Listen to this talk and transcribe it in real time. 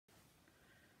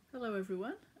Hello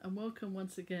everyone, and welcome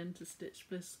once again to Stitch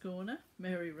Bliss Corner.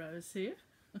 Mary Rose here.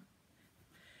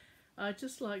 I'd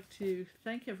just like to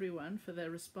thank everyone for their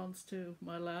response to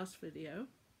my last video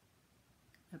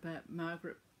about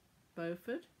Margaret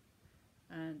Beaufort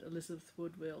and Elizabeth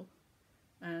Woodville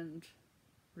and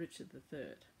Richard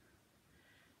III.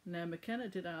 Now McKenna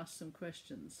did ask some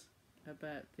questions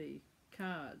about the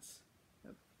cards,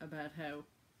 about how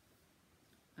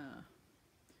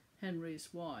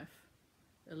Henry's wife,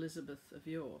 Elizabeth of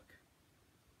York,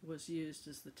 was used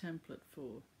as the template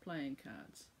for playing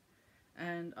cards.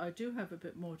 And I do have a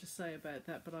bit more to say about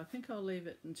that, but I think I'll leave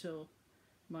it until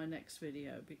my next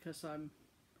video because I'm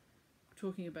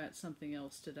talking about something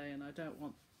else today and I don't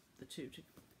want the two to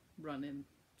run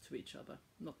into each other.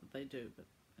 Not that they do, but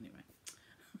anyway.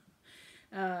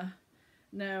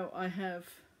 Now I have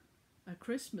a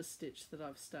Christmas stitch that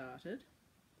I've started.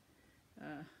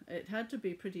 It had to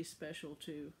be pretty special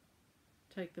to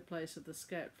take the place of the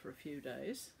Scout for a few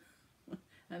days,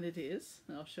 and it is.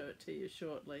 I'll show it to you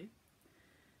shortly.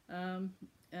 And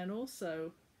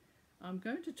also I'm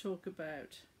going to talk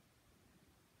about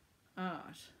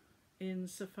art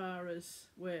insofar as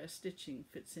where stitching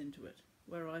fits into it,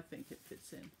 where I think it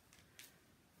fits in.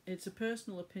 It's a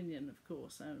personal opinion, of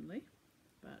course, only,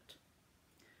 but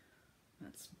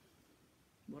that's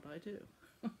what I do.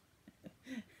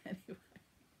 Anyway,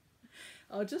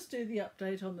 I'll just do the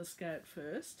update on the Scout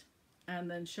first and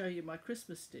then show you my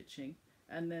Christmas stitching,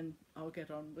 and then I'll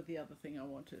get on with the other thing I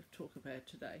want to talk about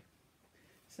today.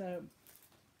 So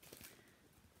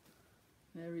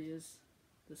there he is,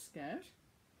 the Scout,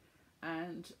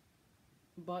 and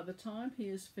by the time he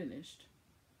is finished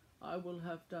I will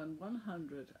have done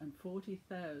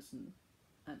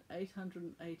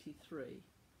 140,883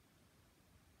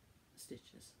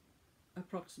 stitches,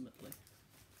 approximately.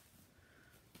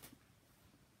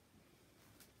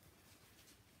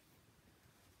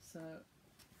 So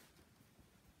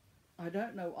I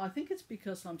don't know, I think it's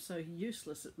because I'm so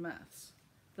useless at maths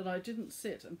that I didn't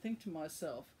sit and think to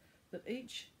myself that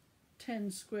each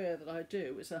 10 square that I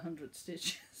do is 100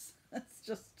 stitches. That's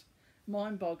just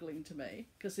mind-boggling to me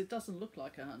because it doesn't look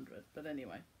like 100, but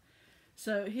anyway.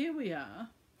 So here we are.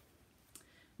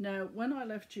 Now when I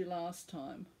left you last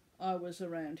time I was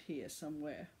around here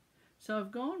somewhere. So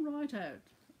I've gone right out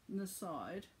on the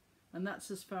side, and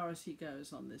that's as far as he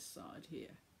goes on this side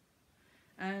here.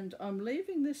 And I'm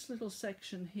leaving this little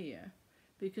section here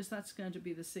because that's going to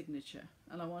be the signature,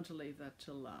 and I want to leave that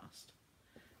till last.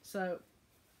 So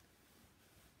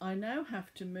I now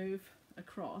have to move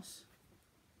across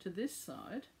to this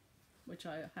side, which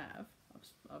I have.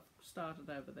 I've started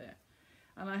over there,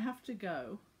 and I have to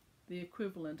go the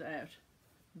equivalent out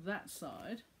that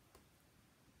side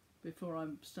before I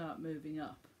start moving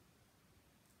up.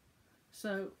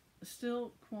 So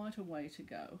still quite a way to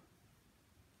go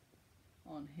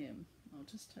on him. I'll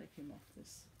just take him off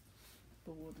this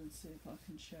board and see if I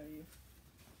can show you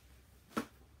the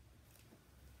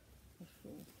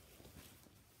full.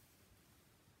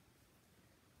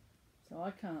 So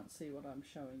I can't see what I'm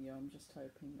showing you, I'm just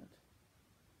hoping that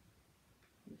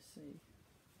you see.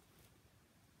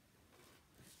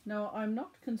 Now I'm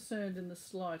not concerned in the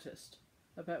slightest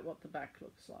about what the back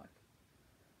looks like,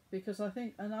 because I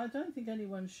think, and I don't think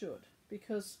anyone should,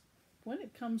 because when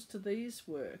it comes to these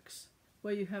works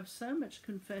where you have so much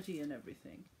confetti and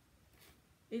everything,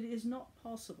 it is not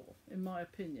possible, in my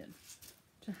opinion,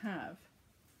 to have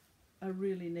a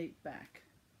really neat back.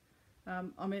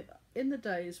 I mean, in the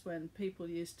days when people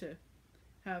used to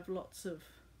have lots of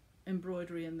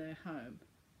embroidery in their home,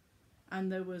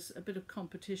 and there was a bit of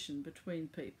competition between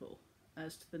people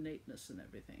as to the neatness and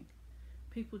everything,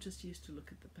 people just used to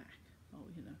look at the back. Oh,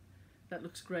 you know, that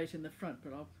looks great in the front,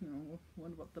 but I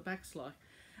wonder what the back's like.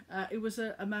 It was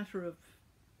a matter of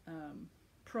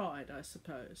pride, I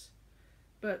suppose.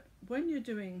 But when you're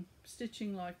doing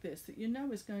stitching like this that you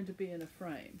know is going to be in a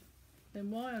frame,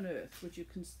 then why on earth would you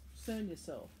concern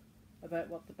yourself about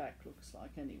what the back looks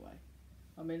like anyway?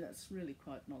 I mean, that's really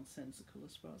quite nonsensical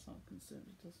as far as I'm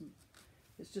concerned.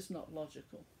 It's just not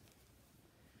logical.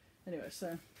 Anyway,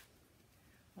 so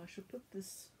I shall put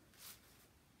this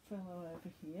fellow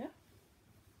over here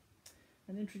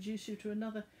and introduce you to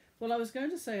another. Well, I was going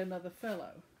to say another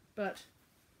fellow, but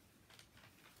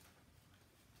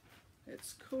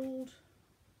it's called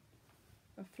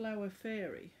a flower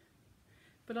fairy.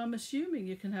 But I'm assuming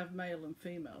you can have male and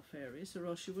female fairies, or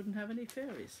else you wouldn't have any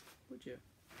fairies, would you?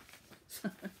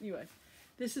 So anyway,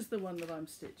 this is the one that I'm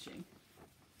stitching,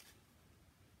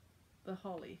 the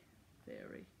holly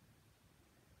fairy.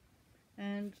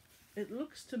 And it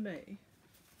looks to me,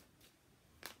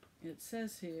 it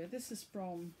says here, this is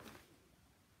from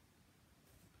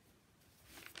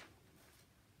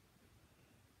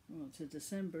it's a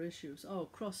December issue. Oh,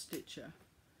 Cross Stitcher,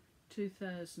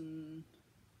 2000,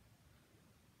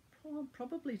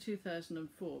 probably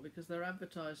 2004, because they're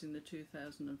advertising the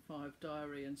 2005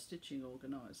 Diary and Stitching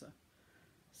Organiser.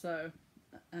 So,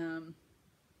 and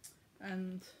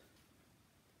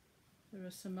there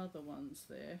are some other ones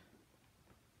there.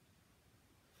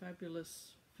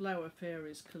 Fabulous Flower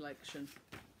Fairies collection.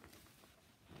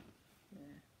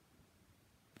 Yeah.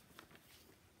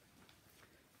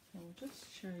 I'll just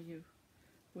show you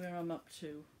where I'm up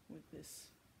to with this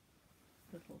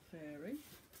little fairy.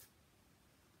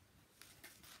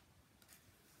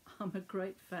 I'm a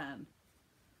great fan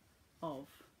of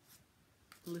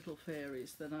little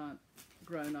fairies that aren't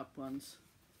grown-up ones.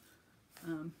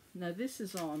 Now this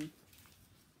is on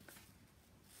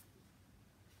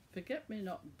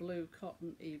Forget-Me-Not Blue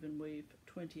Cotton Even Weave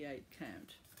 28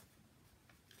 count.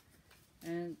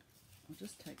 And I'll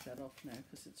just take that off now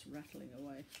because it's rattling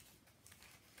away.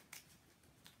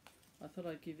 I thought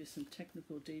I'd give you some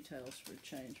technical details for a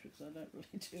change because I don't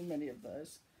really do many of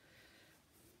those.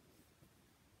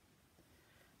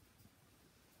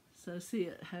 So see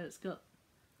how it's got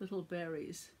little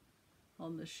berries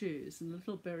on the shoes and a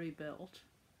little berry belt.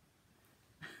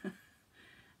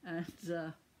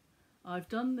 And I've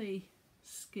done the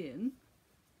skin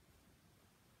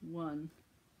 1/1,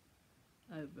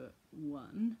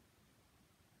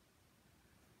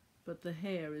 but the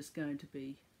hair is going to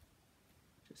be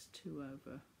just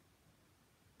 2/2,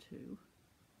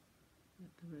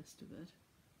 like the rest of it.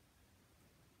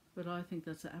 But I think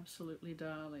that's absolutely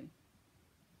darling.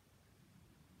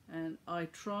 And I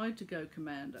tried to go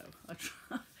commando.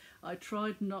 I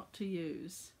tried not to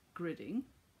use gridding,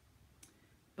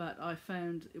 but I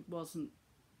found it wasn't,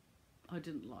 I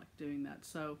didn't like doing that.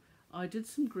 So I did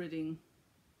some gridding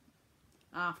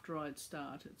after I'd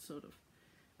started, sort of.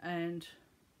 And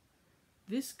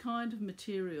this kind of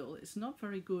material is not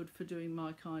very good for doing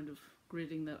my kind of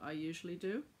gridding that I usually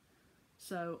do.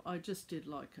 So I just did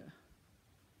like a,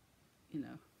 you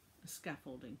know, a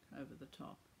scaffolding over the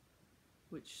top,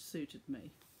 which suited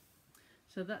me.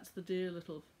 So that's the dear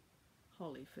little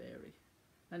holly fairy.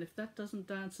 And if that doesn't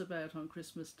dance about on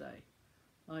Christmas Day,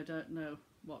 I don't know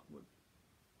what would.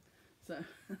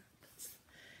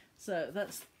 So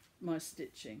that's my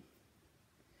stitching.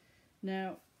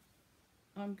 Now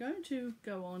I'm going to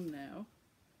go on now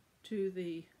to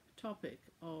the topic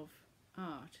of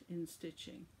art in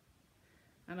stitching.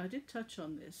 And I did touch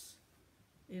on this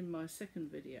in my second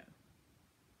video.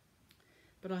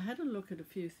 But I had a look at a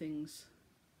few things,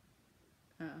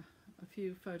 a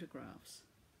few photographs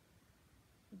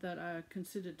that are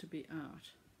considered to be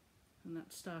art, and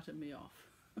that started me off.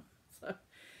 So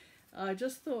I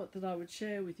just thought that I would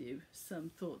share with you some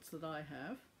thoughts that I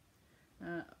have,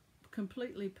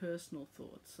 completely personal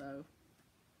thoughts, so,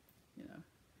 you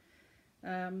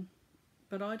know.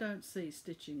 But I don't see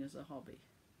stitching as a hobby.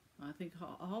 I think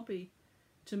a hobby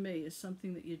to me is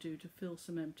something that you do to fill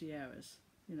some empty hours.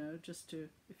 You know, just to,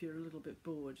 if you're a little bit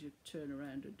bored, you turn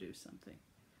around and do something.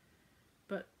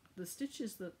 But the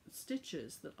stitches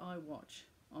that I watch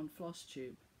on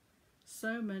Flosstube,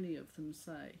 so many of them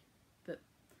say that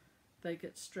they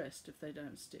get stressed if they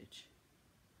don't stitch.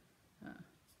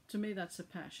 To me, that's a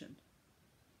passion.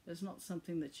 There's not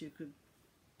something that you could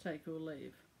take or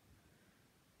leave.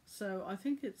 So I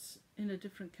think it's in a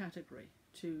different category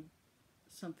to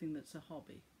something that's a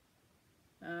hobby.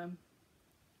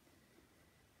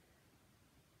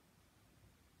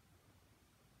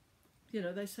 You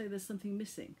know, they say there's something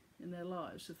missing in their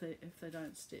lives if they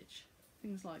don't stitch.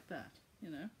 Things like that, you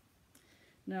know.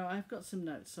 Now, I've got some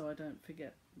notes so I don't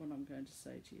forget what I'm going to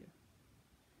say to you.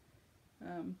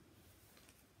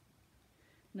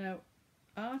 Now,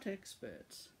 art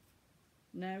experts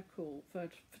now call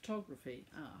photography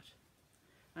art.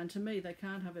 And to me, they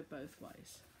can't have it both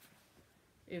ways.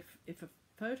 If a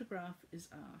photograph is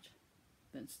art,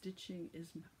 then stitching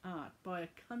is art by a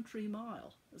country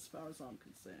mile, as far as I'm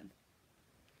concerned.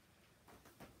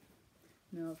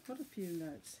 Now I've got a few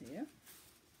notes here.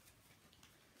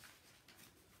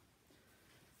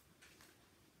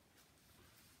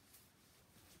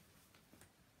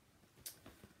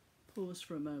 Pause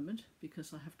for a moment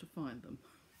because I have to find them.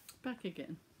 Back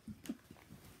again.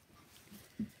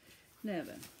 Now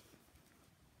then,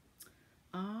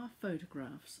 are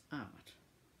photographs art?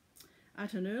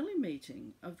 At an early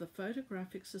meeting of the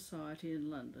Photographic Society in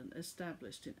London,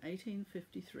 established in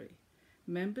 1853,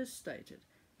 members stated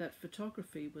that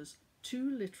photography was too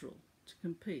literal to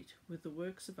compete with the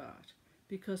works of art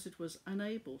because it was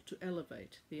unable to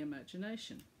elevate the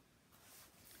imagination.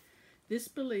 This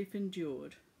belief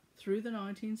endured through the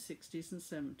 1960s and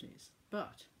 70s,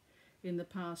 but In the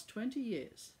past 20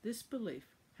 years, this belief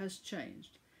has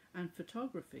changed, and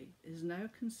photography is now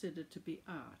considered to be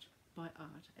art by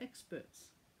art experts.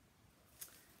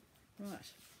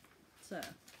 Right, so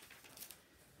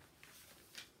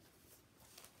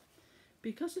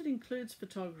because it includes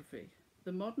photography,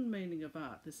 the modern meaning of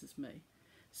art, this is me,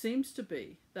 seems to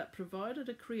be that provided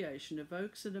a creation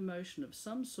evokes an emotion of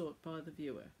some sort by the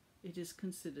viewer, it is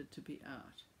considered to be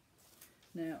art.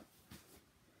 Now,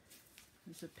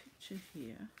 there's a picture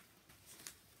here.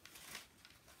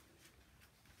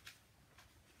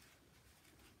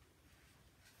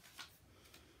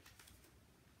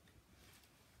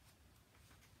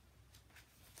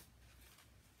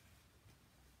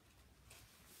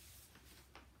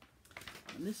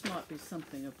 And this might be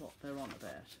something of what they're on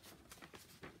about.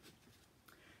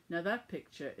 Now that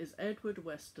picture is Edward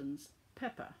Weston's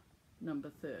Pepper,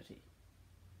 number 30.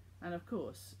 And of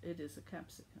course it is a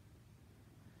capsicum.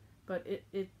 But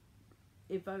it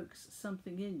evokes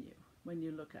something in you when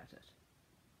you look at it.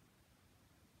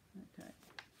 Okay.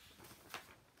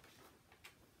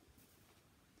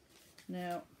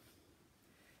 Now,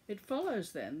 it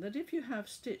follows then that if you have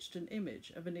stitched an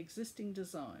image of an existing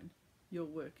design, your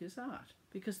work is art,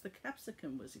 because the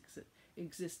capsicum was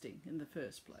existing in the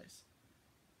first place.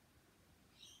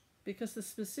 Because the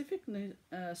specific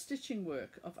stitching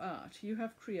work of art you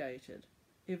have created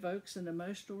evokes an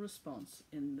emotional response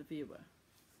in the viewer.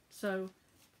 So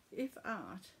if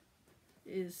art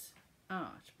is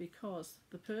art because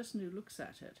the person who looks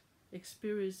at it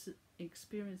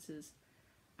experiences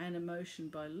an emotion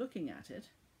by looking at it,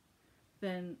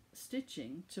 then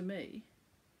stitching, to me,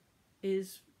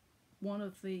 is one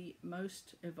of the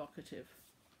most evocative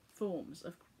forms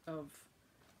of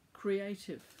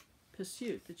creative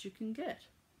pursuit that you can get.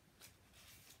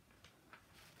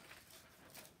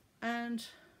 And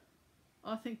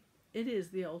I think it is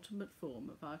the ultimate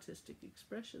form of artistic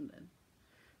expression then,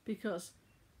 because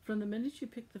from the minute you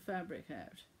pick the fabric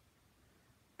out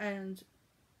and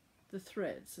the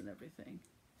threads and everything,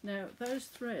 now those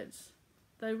threads,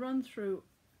 they run through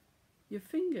your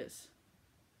fingers.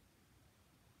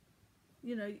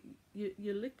 You know,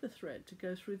 you lick the thread to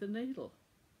go through the needle.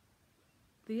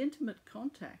 The intimate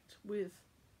contact with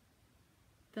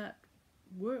that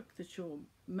work that you're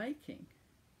making,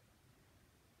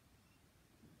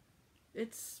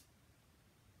 it's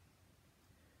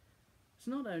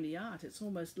not only art, it's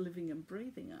almost living and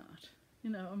breathing art.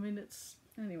 You know, I mean, it's,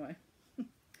 anyway.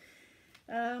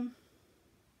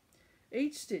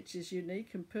 Each stitch is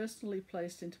unique and personally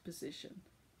placed into position.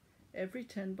 Every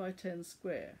 10 by 10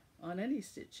 square on any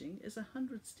stitching is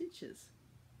 100 stitches.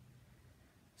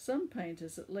 Some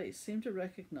painters at least seem to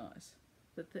recognise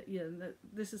that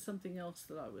this is something else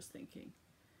that I was thinking.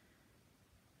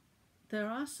 There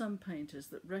are some painters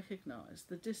that recognise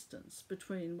the distance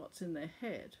between what's in their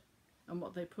head and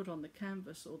what they put on the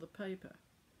canvas or the paper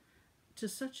to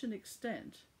such an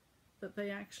extent that they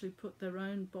actually put their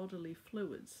own bodily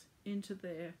fluids into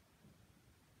their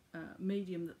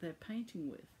medium that they're painting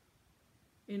with,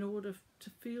 in order to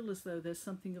feel as though there's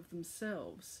something of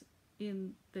themselves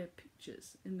in their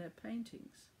pictures, in their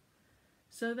paintings.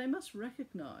 So they must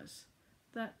recognise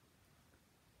that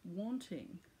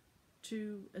wanting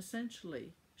to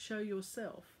essentially show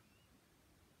yourself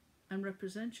and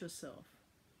represent yourself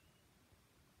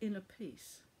in a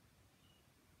piece.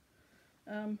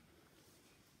 That's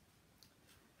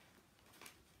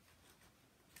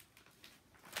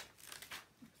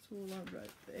all I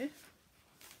wrote there.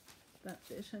 That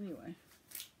bit anyway.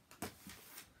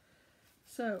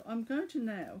 So I'm going to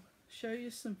now show you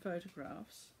some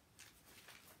photographs .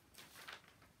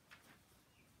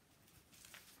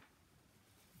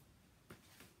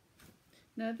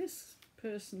 Now this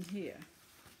person here,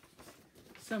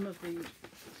 some of the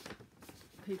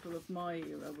people of my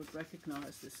era would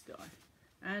recognise this guy,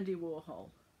 Andy Warhol.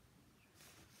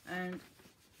 And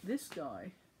this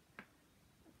guy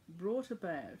brought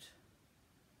about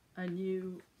a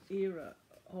new era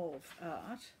of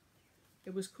art.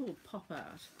 It was called pop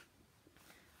art.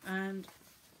 And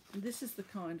this is the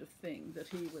kind of thing that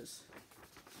he was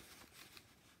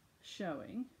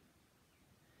showing.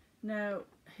 Now,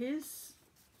 his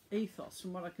ethos,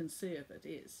 from what I can see of it,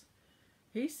 is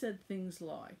he said things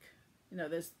like, you know,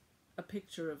 there's a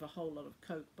picture of a whole lot of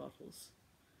Coke bottles,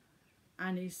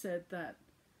 and he said that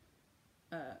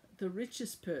the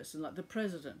richest person, like the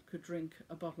president, could drink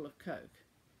a bottle of Coke,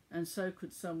 and so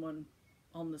could someone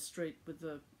on the street with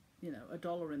a, you know,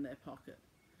 $1 in their pocket.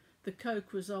 The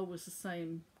Coke was always the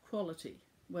same quality,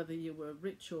 whether you were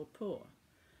rich or poor,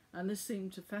 and this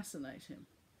seemed to fascinate him.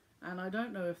 And I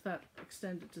don't know if that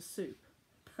extended to soup,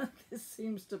 but this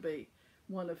seems to be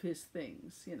one of his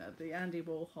things, you know, the Andy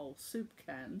Warhol soup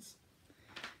cans.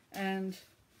 And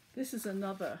this is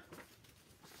another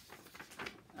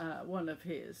one of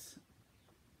his.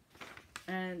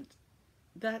 And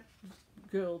that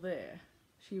girl there,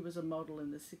 she was a model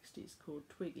in the 60s called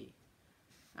Twiggy.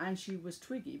 And she was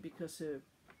Twiggy because her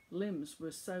limbs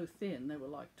were so thin, they were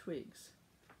like twigs.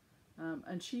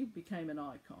 And she became an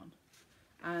icon.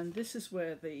 And this is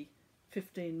where the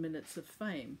 15 minutes of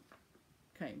fame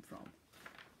came from.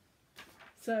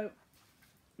 So,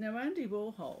 now Andy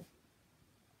Warhol,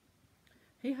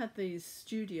 he had these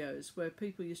studios where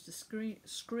people used to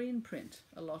screen print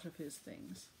a lot of his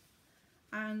things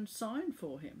and sign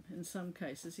for him. In some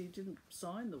cases, he didn't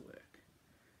sign the work.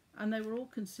 And they were all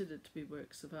considered to be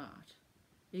works of art,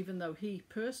 even though he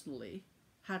personally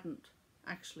hadn't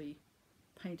actually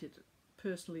painted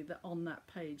personally on that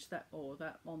page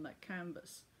on that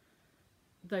canvas.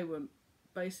 They were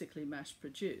basically mass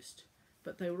produced,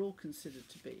 but they were all considered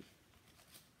to be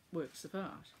works of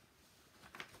art.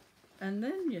 And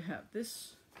then you have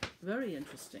this very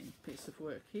interesting piece of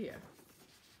work here,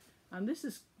 and this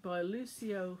is by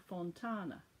Lucio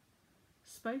Fontana,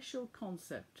 Spatial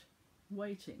Concept,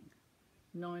 Waiting,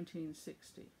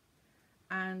 1960.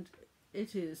 And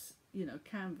it is, you know,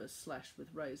 canvas slashed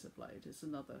with razor blade is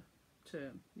another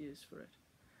term used for it.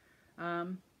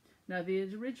 Now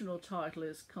the original title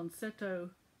is Concetto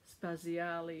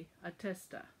Spaziale a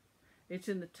Testa. It's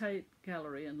in the Tate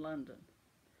Gallery in London.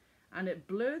 And it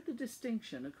blurred the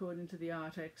distinction, according to the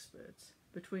art experts,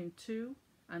 between 2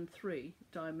 and 3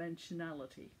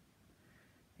 dimensionality.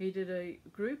 He did a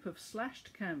group of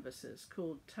slashed canvases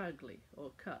called tagli,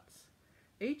 or cuts.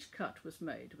 Each cut was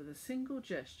made with a single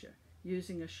gesture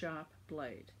using a sharp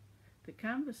blade. The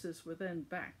canvases were then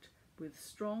backed with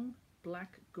strong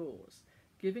black gauze,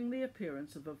 giving the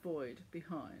appearance of a void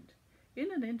behind.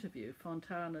 In an interview,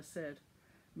 Fontana said,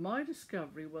 "My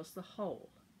discovery was the whole,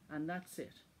 and that's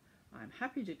it. I'm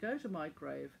happy to go to my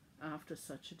grave after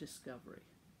such a discovery."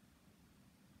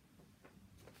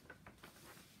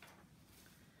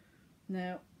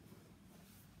 Now,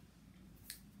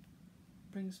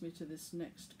 brings me to this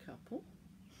next couple.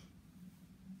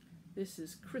 This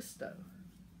is Christo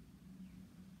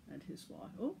and his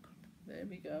wife. Oh, there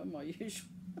we go, my usual.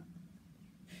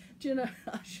 Do you know,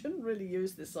 I shouldn't really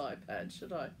use this iPad,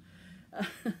 should I?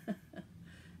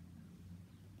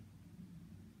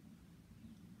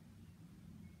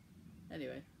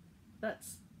 Anyway,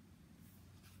 that's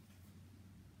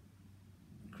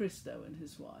Christo and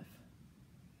his wife.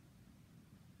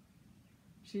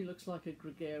 She looks like a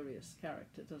gregarious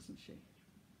character, doesn't she?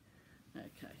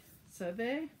 Okay, so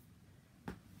they're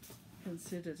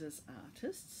considered as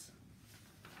artists,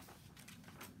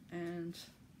 and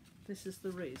this is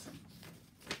the reason.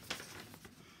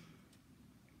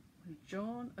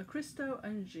 Christo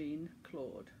and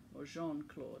Jean-Claude, or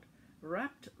Jean-Claude,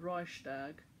 Rapt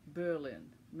Reichstag,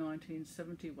 Berlin,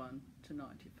 1971 to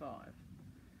 95.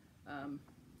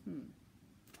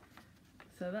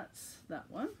 So that's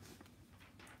that one.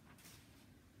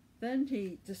 Then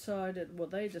they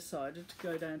decided to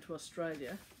go down to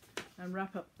Australia and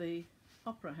wrap up the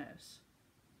Opera House.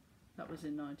 That was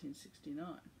in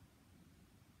 1969.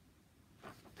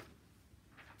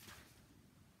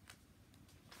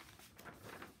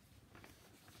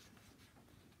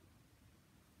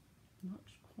 Not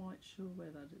quite sure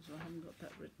where that is. I haven't got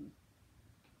that written.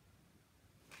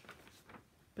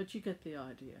 But you get the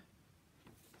idea.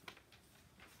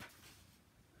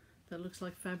 That looks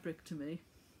like fabric to me.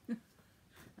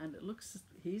 And it looks,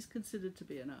 he's considered to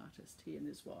be an artist, he and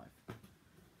his wife.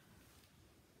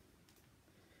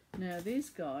 Now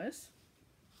these guys,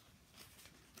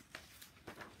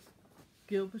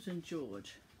 Gilbert and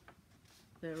George,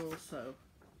 they're also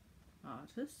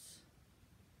artists.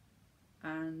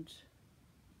 And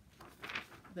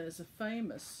there's a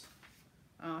famous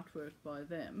artwork by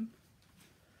them.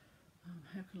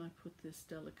 How can I put this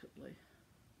delicately?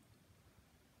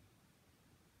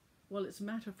 Well, it's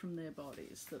matter from their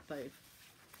bodies that they've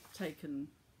taken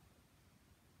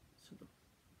sort of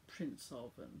prints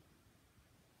of and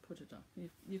put it up.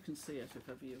 You can see it if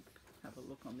ever you have a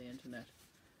look on the internet.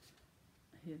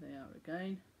 Here they are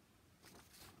again.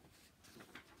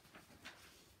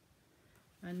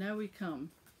 And now we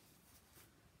come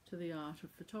to the art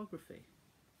of photography.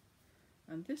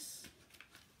 And this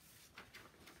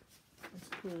is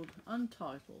called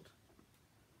Untitled.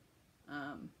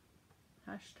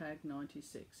 Hashtag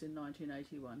 96 in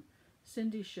 1981,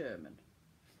 Cindy Sherman.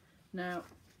 Now,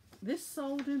 this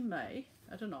sold in May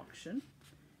at an auction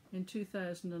in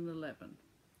 2011.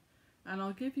 And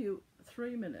I'll give you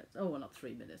 3 minutes, oh, well, not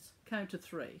 3 minutes, count to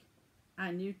 3,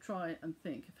 And you try and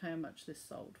think of how much this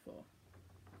sold for.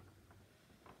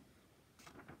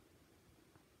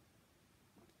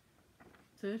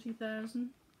 $30,000,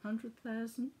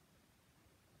 $100,000,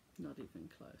 not even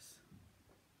close.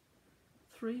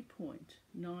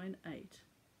 $3.98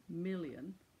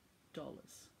 million.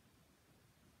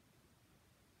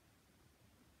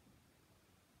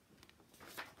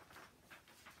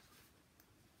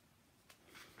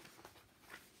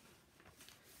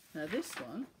 Now this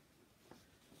one,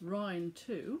 Rhine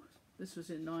 2, this was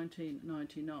in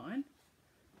 1999,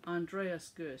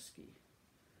 Andreas Gursky,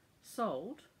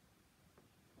 sold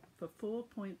for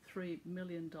 $4.3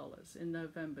 million in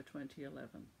November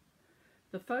 2011.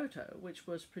 The photo, which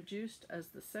was produced as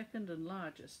the second and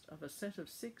largest of a set of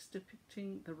 6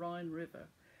 depicting the Rhine River,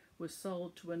 was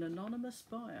sold to an anonymous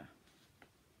buyer.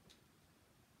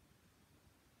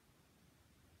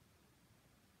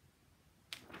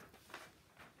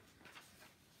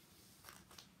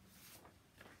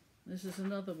 This is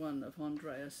another one of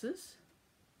Andreas's,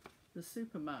 the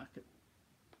supermarket,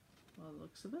 by the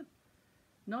looks of it.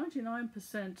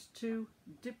 99% to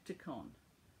Diptychon,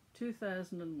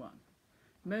 2001.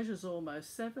 Measures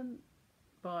almost 7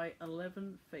 by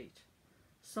 11 feet.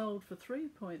 Sold for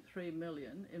 $3.3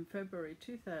 million in February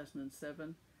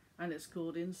 2007, and it's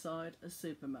called Inside a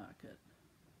Supermarket.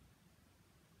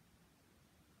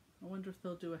 I wonder if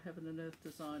they'll do a heaven and earth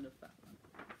design of that one.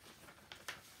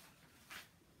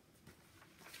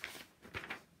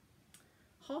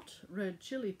 Hot red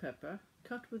chili pepper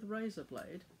cut with razor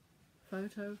blade,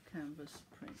 photo canvas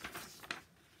print.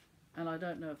 And I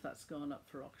don't know if that's gone up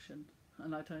for auction,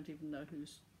 and I don't even know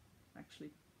who's actually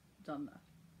done that.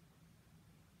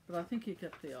 But I think you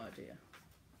get the idea.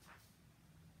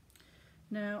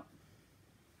 Now,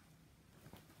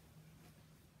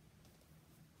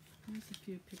 here's a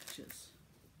few pictures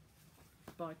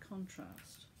by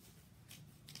contrast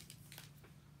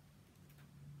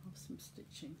of some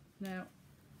stitching. Now,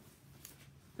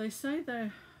 they say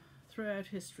there, throughout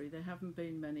history, there haven't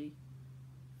been many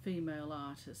female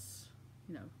artists,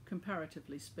 you know,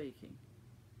 comparatively speaking.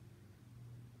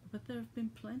 But there have been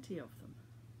plenty of them.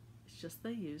 It's just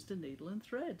they used a needle and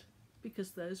thread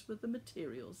because those were the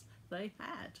materials they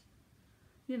had.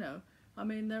 You know, I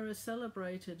mean, there are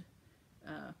celebrated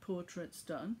portraits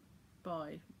done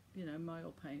by, you know,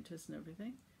 male painters and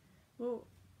everything. Well,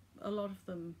 a lot of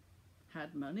them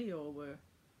had money or were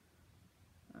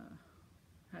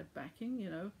had backing, you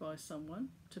know, by someone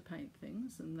to paint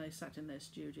things, and they sat in their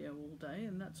studio all day,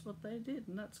 and that's what they did,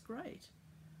 and that's great.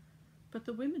 But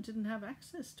the women didn't have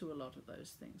access to a lot of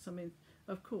those things. I mean,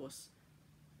 of course,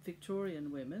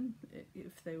 Victorian women,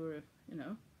 if they were, you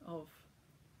know, of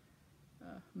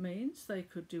means, they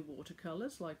could do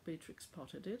watercolours like Beatrix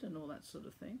Potter did and all that sort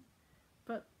of thing.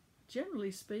 But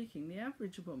generally speaking, the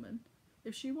average woman,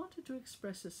 if she wanted to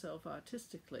express herself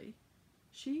artistically,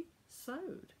 she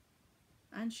sewed.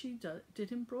 And she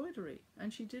did embroidery,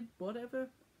 and she did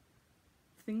whatever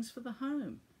things for the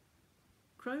home,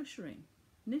 crocheting,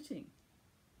 knitting.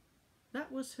 That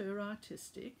was her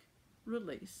artistic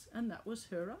release, and that was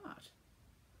her art.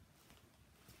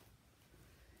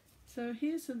 So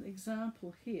here's an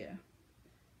example here.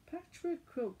 Patchwork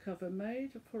quilt cover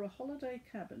made for a holiday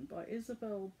cabin by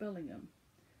Isabel Bellingham,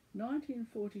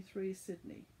 1943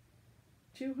 Sydney,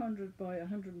 200 by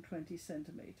 120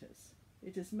 centimetres.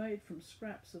 It is made from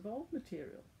scraps of old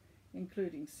material,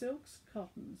 including silks,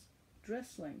 cottons,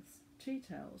 dress lengths, tea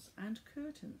towels, and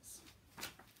curtains.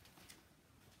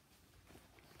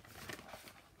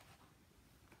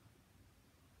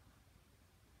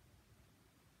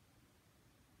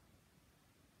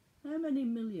 How many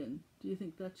million do you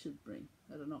think that should bring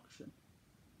at an auction?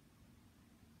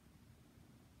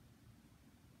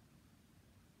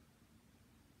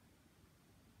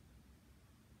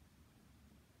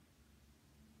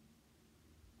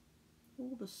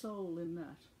 All the soul in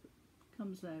that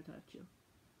comes out at you.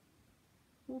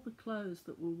 All the clothes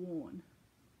that were worn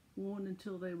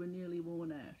until they were nearly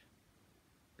worn out.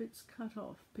 Bits cut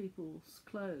off people's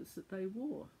clothes that they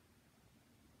wore.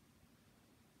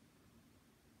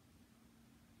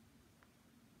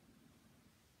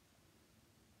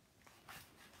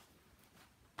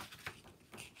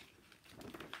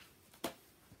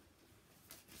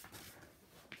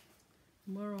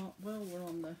 We're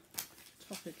on the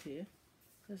topic here.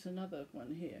 There's another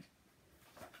one here.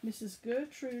 Mrs.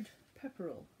 Gertrude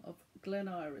Pepperell of Glen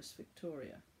Iris,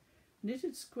 Victoria,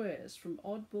 knitted squares from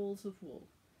odd balls of wool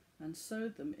and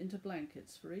sewed them into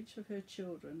blankets for each of her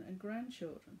children and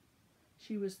grandchildren.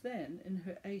 She was then in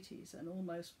her 80s and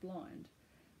almost blind,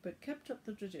 but kept up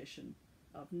the tradition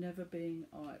of never being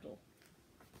idle.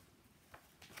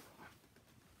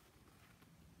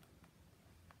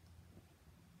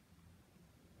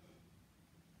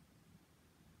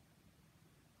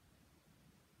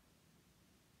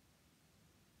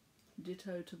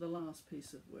 ditto to the last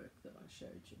piece of work that I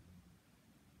showed you.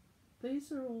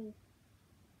 These are all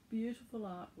beautiful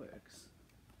artworks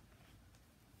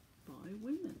by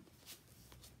women.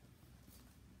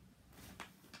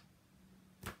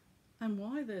 And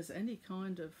why there's any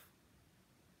kind of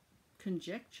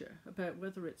conjecture about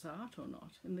whether it's art or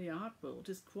not in the art world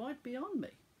is quite beyond me.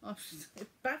 It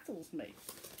baffles me,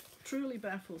 truly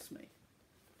baffles me.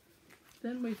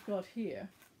 Then we've got here,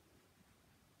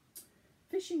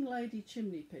 Fishing Lady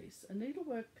Chimneypiece, a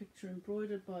needlework picture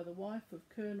embroidered by the wife of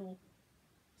Colonel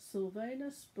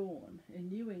Sylvanus Bourne in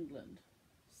New England,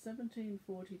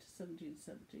 1740 to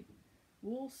 1770,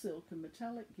 wool, silk and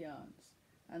metallic yarns,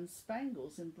 and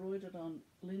spangles embroidered on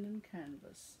linen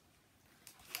canvas.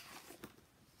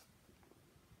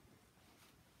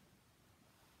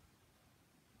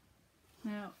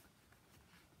 Now,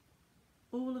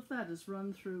 all of that has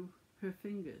run through her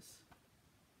fingers.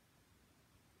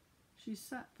 She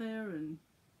sat there and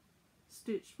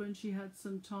stitched when she had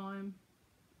some time.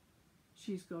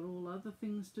 She's got all other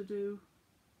things to do,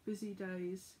 busy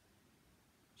days.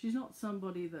 She's not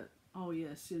somebody that, oh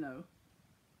yes, you know,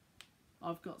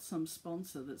 I've got some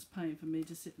sponsor that's paying for me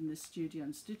to sit in this studio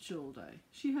and stitch all day.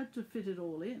 She had to fit it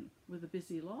all in with a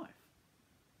busy life.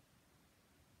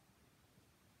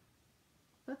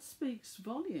 That speaks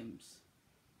volumes.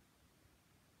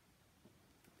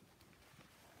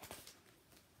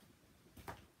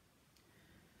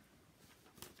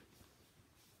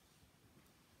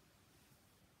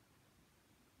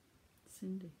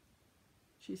 Cindy,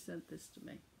 she sent this to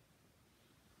me.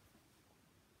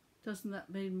 Doesn't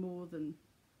that mean more than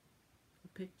a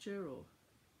picture? Or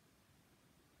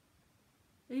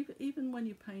even when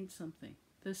you paint something,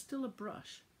 there's still a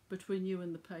brush between you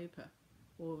and the paper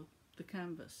or the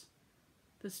canvas.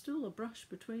 There's still a brush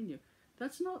between you.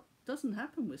 Doesn't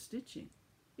happen with stitching.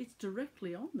 It's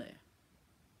directly on there.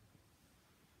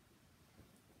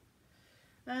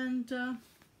 And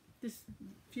this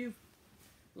few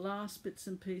last bits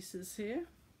and pieces here.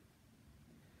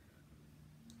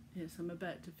 Yes, I'm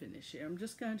about to finish here. I'm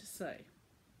just going to say,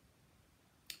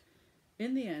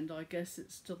 in the end, I guess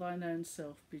it's to thine own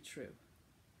self be true.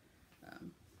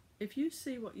 If you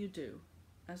see what you do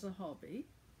as a hobby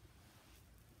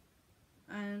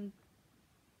and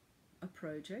a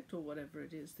project or whatever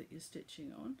it is that you're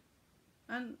stitching on,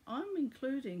 and I'm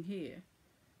including here,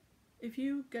 if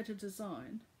you get a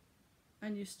design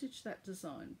and you stitch that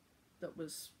design that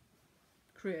was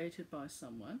created by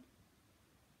someone,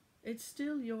 it's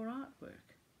still your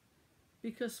artwork.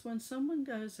 Because when someone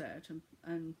goes out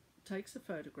and takes a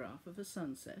photograph of a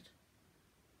sunset,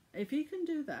 if he can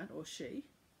do that, or she,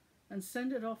 and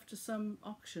send it off to some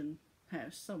auction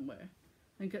house somewhere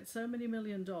and get so many $1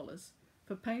 million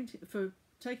for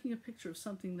taking a picture of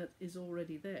something that is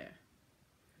already there,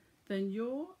 then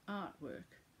your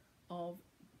artwork of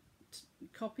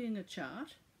copying a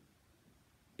chart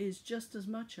is just as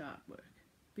much artwork,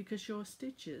 because your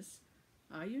stitches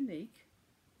are unique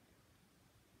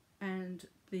and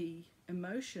the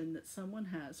emotion that someone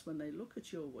has when they look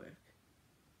at your work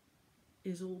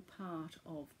is all part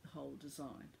of the whole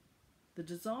design. The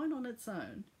design on its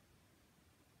own,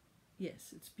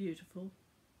 yes, it's beautiful,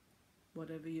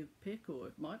 whatever you pick, or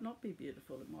it might not be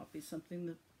beautiful, it might be something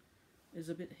that is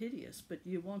a bit hideous, but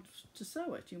you want to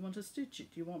sew it, you want to stitch it,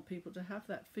 you want people to have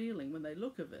that feeling when they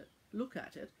look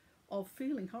at it, of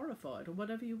feeling horrified or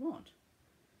whatever you want.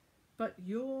 But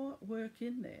your work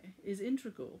in there is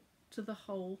integral to the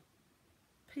whole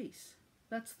piece.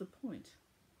 That's the point.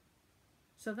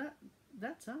 So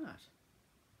that's art.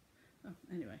 Oh,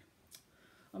 anyway,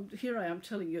 here I am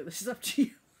telling you this is up to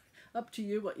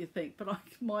you, what you think. But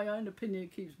my own opinion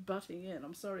keeps butting in.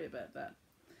 I'm sorry about that.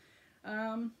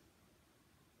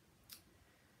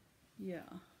 Yeah.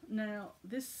 Now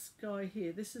this guy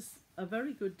here, this is a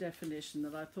very good definition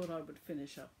that I thought I would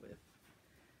finish up with.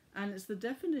 And it's the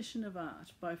definition of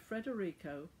art by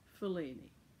Federico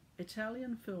Fellini,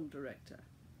 Italian film director.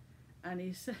 And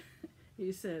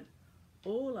he said,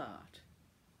 all art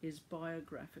is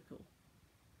biographical.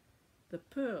 The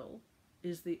pearl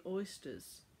is the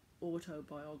oyster's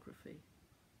autobiography.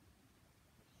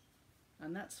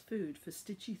 And that's food for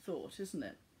stitchy thought, isn't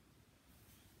it?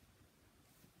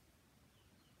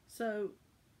 So,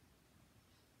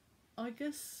 I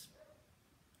guess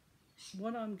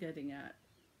what I'm getting at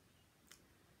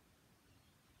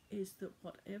is that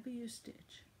whatever you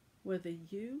stitch, whether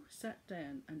you sat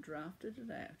down and drafted it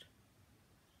out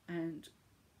and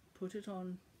put it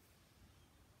on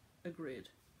a grid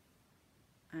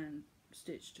and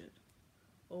stitched it,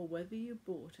 or whether you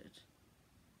bought it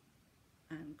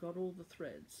and got all the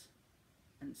threads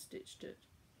and stitched it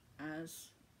as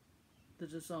the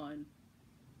design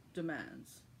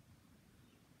demands.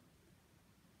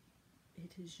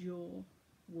 It is your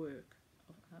work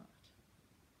of art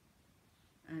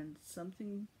and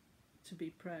something to be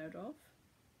proud of,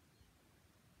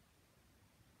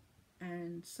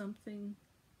 and something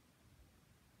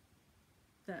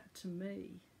that to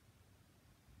me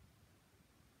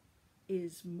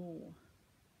is more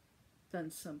than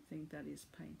something that is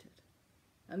painted.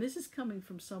 And this is coming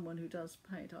from someone who does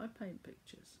paint. I paint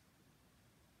pictures,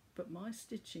 but my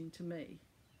stitching to me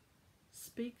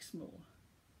speaks more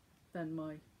than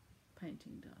my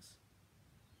painting does.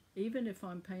 Even if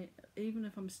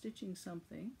I'm stitching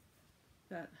something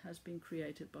that has been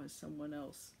created by someone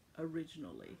else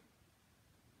originally,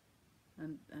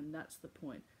 and that's the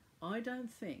point. I don't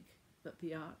think that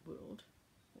the art world,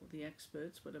 or the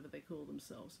experts, whatever they call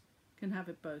themselves, can have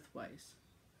it both ways.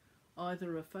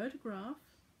 Either a photograph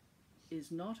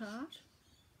is not art,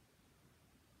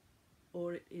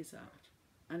 or it is art.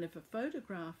 And if a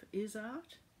photograph is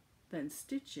art, then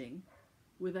stitching,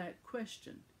 without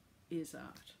question, is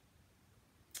art.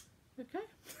 Okay?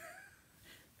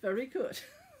 Very good.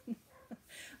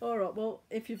 All right, well,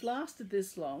 if you've lasted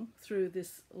this long through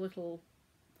this little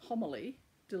homily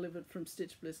delivered from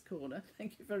Stitch Bliss Corner,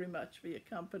 thank you very much for your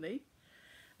company.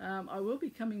 I will be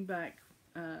coming back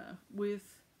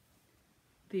with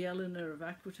the Eleanor of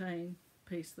Aquitaine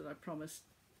piece that I promised,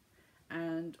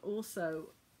 and also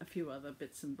a few other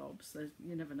bits and bobs, so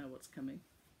you never know what's coming.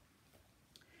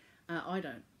 I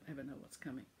don't ever know what's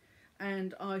coming.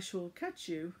 And I shall catch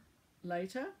you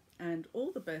later, and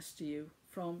all the best to you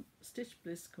from Stitch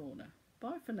Bliss Corner.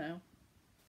 Bye for now.